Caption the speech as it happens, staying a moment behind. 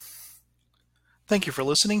Thank you for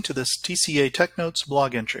listening to this TCA TechNotes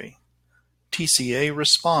blog entry. TCA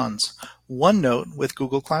Responds, OneNote with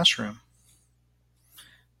Google Classroom.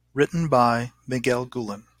 Written by Miguel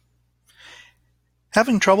Gulen.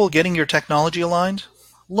 Having trouble getting your technology aligned?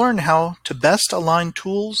 Learn how to best align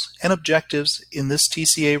tools and objectives in this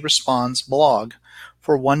TCA Responds blog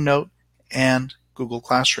for OneNote and Google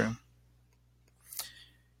Classroom.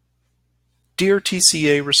 Dear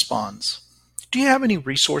TCA Responds, do you have any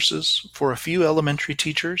resources for a few elementary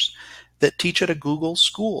teachers that teach at a Google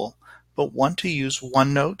school but want to use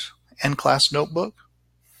OneNote and Class Notebook?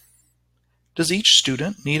 Does each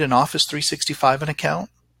student need an Office 365 account?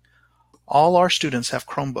 All our students have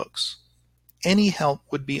Chromebooks. Any help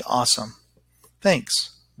would be awesome.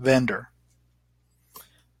 Thanks, Vander.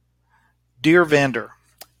 Dear Vander,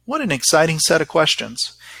 what an exciting set of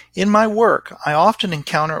questions. In my work, I often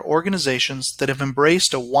encounter organizations that have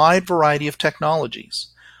embraced a wide variety of technologies.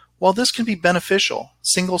 While this can be beneficial,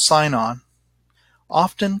 single sign-on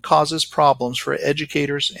often causes problems for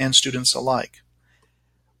educators and students alike.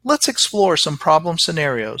 Let's explore some problem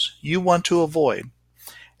scenarios you want to avoid.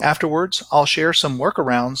 Afterwards, I'll share some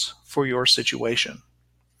workarounds for your situation.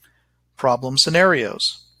 Problem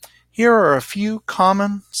scenarios. Here are a few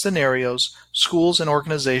common scenarios schools and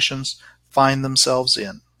organizations find themselves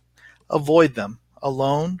in. Avoid them,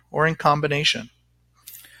 alone or in combination.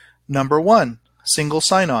 Number 1, single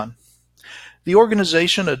sign-on. The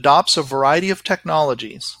organization adopts a variety of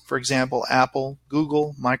technologies, for example, Apple,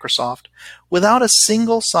 Google, Microsoft, without a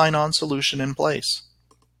single sign-on solution in place.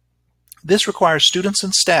 This requires students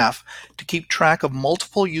and staff to keep track of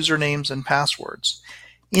multiple usernames and passwords.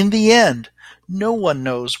 In the end, no one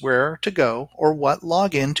knows where to go or what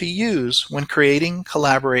login to use when creating,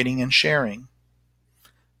 collaborating, and sharing.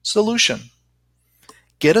 Solution.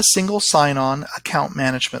 Get a single sign-on account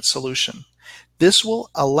management solution. This will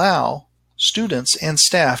allow students and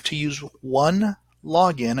staff to use one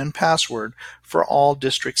login and password for all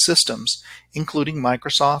district systems, including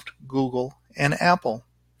Microsoft, Google, and Apple.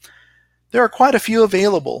 There are quite a few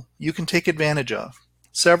available you can take advantage of.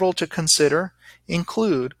 Several to consider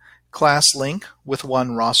include ClassLink with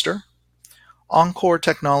OneRoster, Encore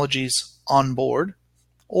Technologies Onboard,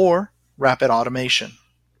 or Rapid Automation.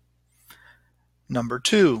 Number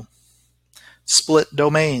 2, split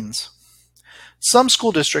domains. Some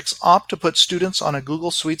school districts opt to put students on a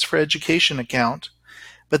Google Suites for Education account,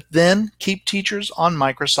 but then keep teachers on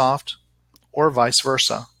Microsoft or vice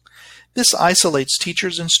versa. This isolates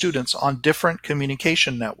teachers and students on different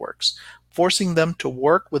communication networks, forcing them to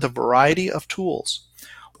work with a variety of tools.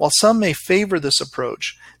 While some may favor this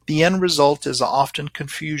approach, the end result is often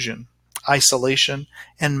confusion, isolation,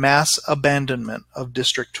 and mass abandonment of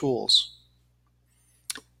district tools.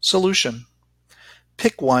 Solution.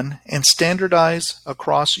 Pick one and standardize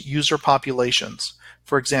across user populations,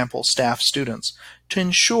 for example, staff students, to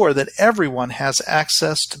ensure that everyone has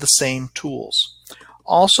access to the same tools.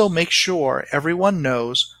 Also make sure everyone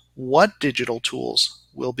knows what digital tools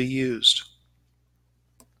will be used.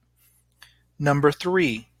 Number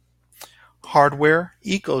 3, hardware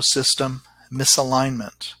ecosystem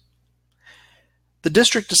misalignment. The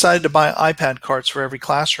district decided to buy iPad carts for every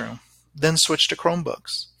classroom, then switched to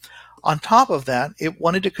Chromebooks. On top of that, it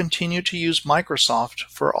wanted to continue to use Microsoft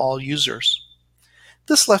for all users.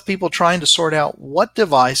 This left people trying to sort out what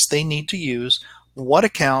device they need to use, what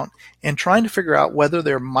account, and trying to figure out whether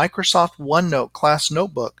their Microsoft OneNote class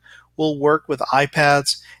notebook will work with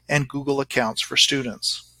iPads and Google accounts for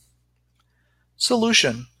students.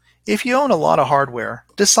 Solution. If you own a lot of hardware,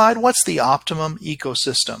 decide what's the optimum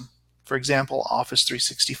ecosystem. For example, Office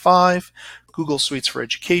 365, Google Suites for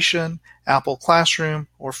Education, Apple Classroom,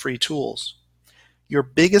 or free tools. Your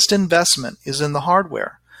biggest investment is in the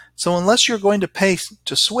hardware, so unless you're going to pay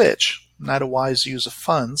to switch, not a wise use of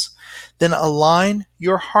funds, then align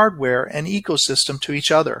your hardware and ecosystem to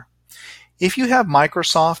each other. If you have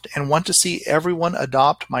Microsoft and want to see everyone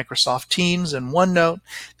adopt Microsoft Teams and OneNote,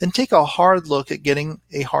 then take a hard look at getting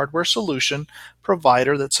a hardware solution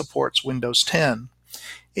provider that supports Windows 10.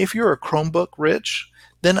 If you're a Chromebook rich,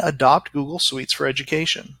 then adopt Google Suites for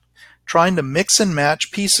Education. Trying to mix and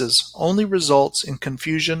match pieces only results in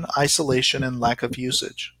confusion, isolation, and lack of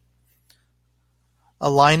usage.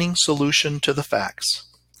 Aligning solution to the facts.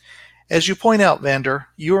 As you point out, Vander,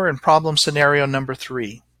 you are in problem scenario number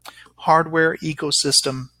 3, hardware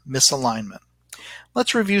ecosystem misalignment.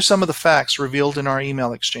 Let's review some of the facts revealed in our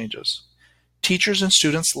email exchanges. Teachers and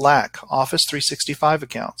students lack Office 365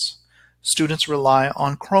 accounts. Students rely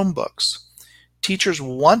on Chromebooks. Teachers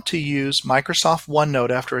want to use Microsoft OneNote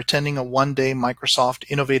after attending a one-day Microsoft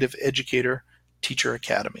Innovative Educator Teacher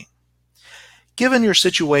Academy. Given your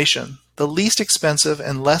situation, the least expensive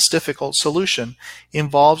and less difficult solution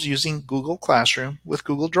involves using Google Classroom with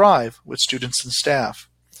Google Drive with students and staff,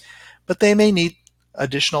 but they may need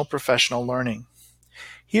additional professional learning.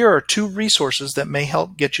 Here are 2 resources that may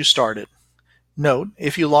help get you started. Note,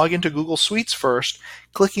 if you log into Google Suites first,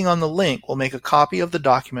 clicking on the link will make a copy of the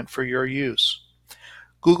document for your use.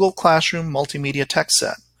 Google Classroom Multimedia Text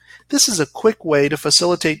Set. This is a quick way to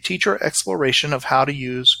facilitate teacher exploration of how to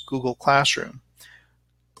use Google Classroom.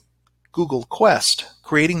 Google Quest,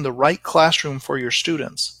 creating the right classroom for your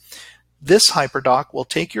students. This HyperDoc will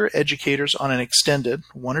take your educators on an extended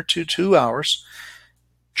 1 or 2 hours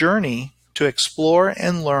journey to explore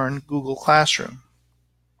and learn Google Classroom.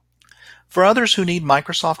 For others who need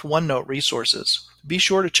Microsoft OneNote resources, be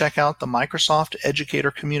sure to check out the Microsoft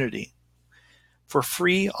Educator Community for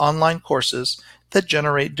free online courses that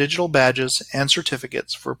generate digital badges and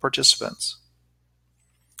certificates for participants.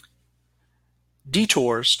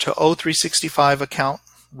 Detours to O365 account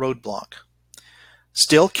roadblock.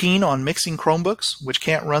 Still keen on mixing Chromebooks, which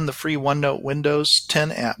can't run the free OneNote Windows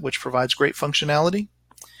 10 app, which provides great functionality?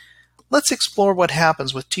 Let's explore what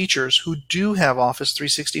happens with teachers who do have Office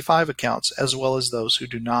 365 accounts as well as those who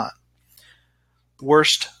do not.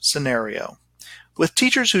 Worst scenario. With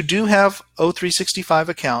teachers who do have O365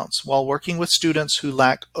 accounts while working with students who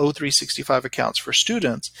lack O365 accounts for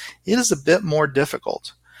students, it is a bit more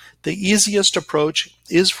difficult. The easiest approach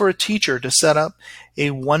is for a teacher to set up a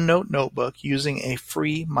OneNote notebook using a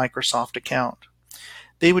free Microsoft account.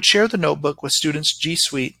 They would share the notebook with students' G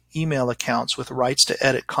Suite email accounts with rights to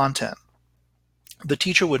edit content. The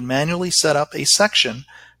teacher would manually set up a section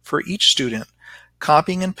for each student,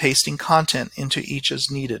 copying and pasting content into each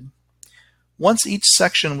as needed. Once each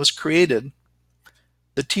section was created,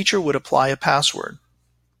 the teacher would apply a password.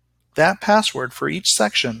 That password for each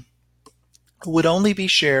section would only be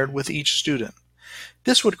shared with each student.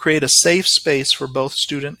 This would create a safe space for both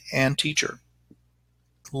student and teacher.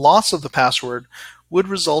 Loss of the password would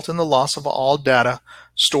result in the loss of all data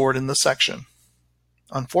stored in the section.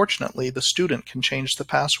 Unfortunately, the student can change the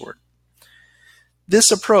password.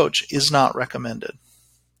 This approach is not recommended.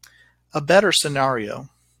 A better scenario.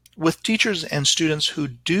 With teachers and students who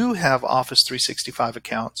do have Office 365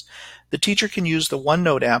 accounts, the teacher can use the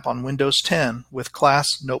OneNote app on Windows 10 with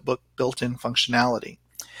Class Notebook built-in functionality.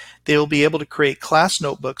 They will be able to create class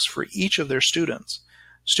notebooks for each of their students.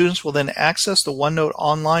 Students will then access the OneNote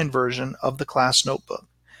online version of the class notebook.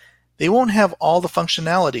 They won't have all the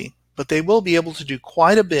functionality, but they will be able to do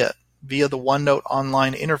quite a bit via the OneNote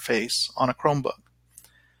online interface on a Chromebook.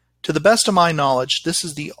 To the best of my knowledge, this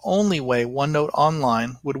is the only way OneNote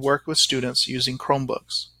Online would work with students using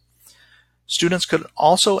Chromebooks. Students could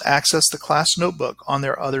also access the class notebook on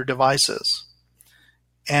their other devices: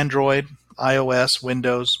 Android, iOS,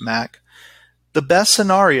 Windows, Mac. The best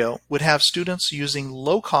scenario would have students using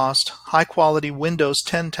low-cost, high-quality Windows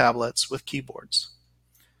 10 tablets with keyboards.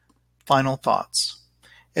 Final thoughts.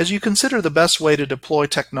 As you consider the best way to deploy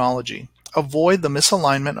technology, avoid the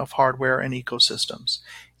misalignment of hardware and ecosystems.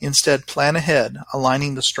 Instead, plan ahead,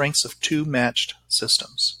 aligning the strengths of 2 matched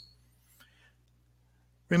systems.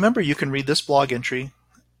 Remember, you can read this blog entry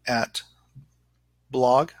at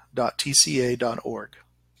blog.tca.org.